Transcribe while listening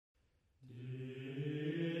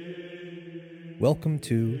Welcome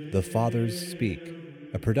to The Fathers Speak,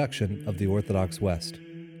 a production of the Orthodox West.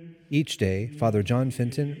 Each day, Father John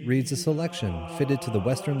Fenton reads a selection fitted to the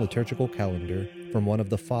Western liturgical calendar from one of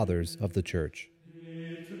the Fathers of the Church.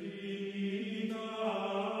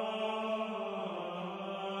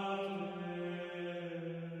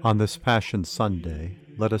 On this Passion Sunday,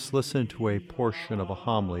 let us listen to a portion of a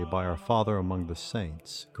homily by our Father among the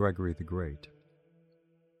Saints, Gregory the Great.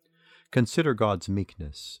 Consider God's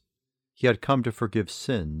meekness. He had come to forgive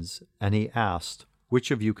sins, and he asked,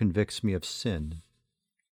 "Which of you convicts me of sin?"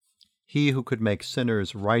 He who could make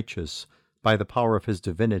sinners righteous by the power of his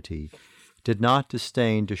divinity did not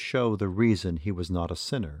disdain to show the reason he was not a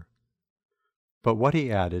sinner. But what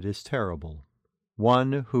he added is terrible.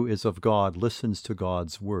 One who is of God listens to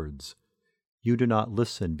God's words. You do not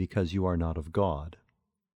listen because you are not of God.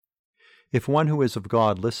 If one who is of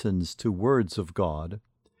God listens to words of God,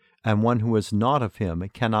 and one who is not of him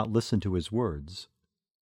cannot listen to his words,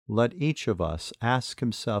 let each of us ask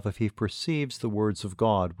himself if he perceives the words of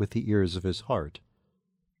God with the ears of his heart.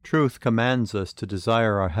 Truth commands us to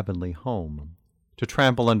desire our heavenly home, to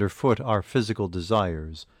trample underfoot our physical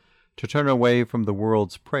desires, to turn away from the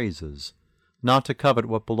world's praises, not to covet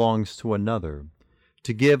what belongs to another,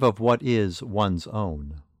 to give of what is one's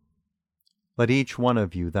own. Let each one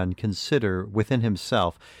of you then consider within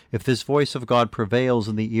himself if this voice of God prevails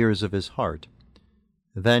in the ears of his heart.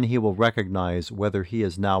 Then he will recognize whether he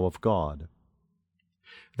is now of God.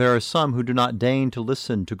 There are some who do not deign to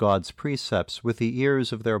listen to God's precepts with the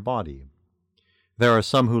ears of their body. There are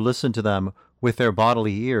some who listen to them with their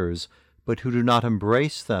bodily ears, but who do not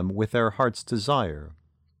embrace them with their heart's desire.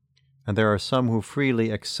 And there are some who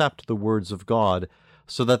freely accept the words of God,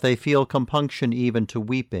 so that they feel compunction even to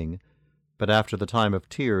weeping, but after the time of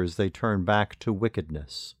tears they turn back to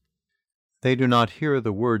wickedness. They do not hear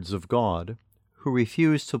the words of God, who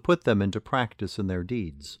refuse to put them into practice in their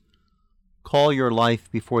deeds. Call your life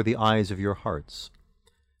before the eyes of your hearts.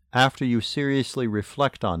 After you seriously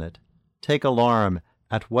reflect on it, take alarm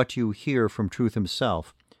at what you hear from truth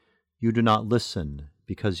himself. You do not listen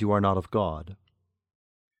because you are not of God.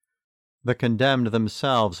 The condemned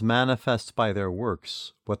themselves manifest by their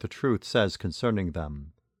works what the truth says concerning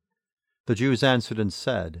them. The Jews answered and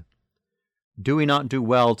said, "Do we not do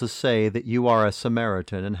well to say that you are a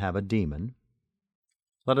Samaritan and have a demon?"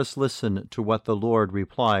 Let us listen to what the Lord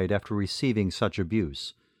replied after receiving such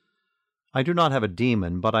abuse. "I do not have a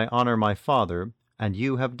demon, but I honor my Father, and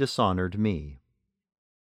you have dishonored me."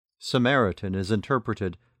 Samaritan is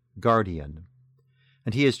interpreted guardian,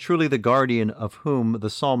 and he is truly the guardian of whom the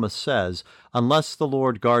psalmist says, "Unless the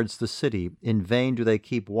Lord guards the city, in vain do they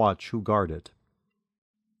keep watch who guard it."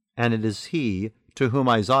 And it is he to whom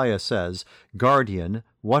Isaiah says, "Guardian,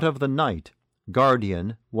 what of the night?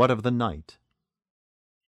 Guardian, what of the night?"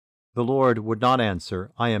 The Lord would not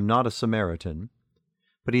answer, "I am not a Samaritan,"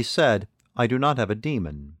 but he said, "I do not have a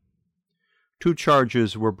demon." 2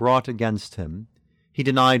 charges were brought against him. He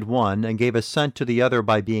denied one and gave assent to the other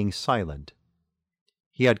by being silent.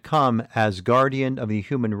 He had come as guardian of the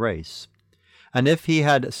human race, and if he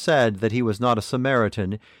had said that he was not a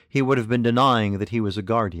Samaritan, he would have been denying that he was a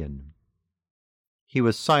guardian. He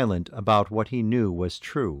was silent about what he knew was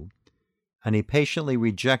true, and he patiently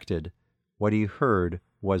rejected what he heard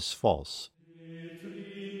was false.